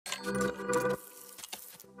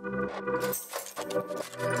The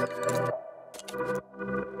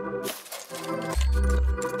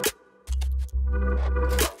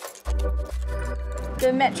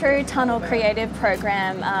Metro Tunnel Creative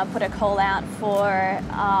Program put a call out for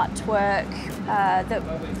artwork that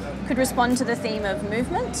could respond to the theme of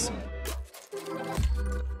movement.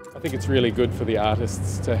 I think it's really good for the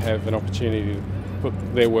artists to have an opportunity to put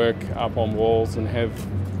their work up on walls and have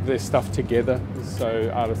their stuff together, so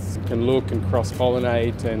artists can look and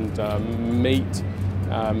cross-pollinate and meet,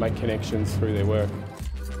 make connections through their work.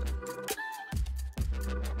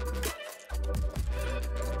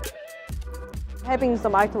 Having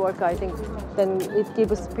some artwork, I think, then it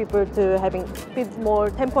gives people to having a bit more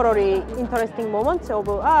temporary, interesting moments of,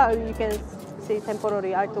 you can see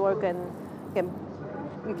temporary artwork and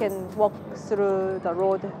you can walk through the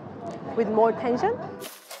road with more tension.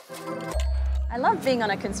 I love being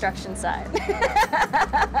on a construction site.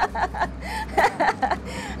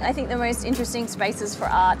 I think the most interesting spaces for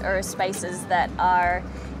art are spaces that are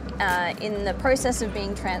in the process of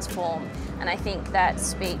being transformed, and I think that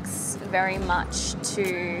speaks very much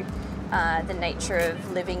to the nature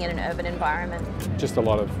of living in an urban environment. Just a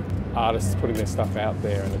lot of artists putting their stuff out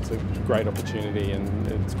there, and it's a great opportunity and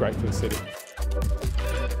it's great for the city.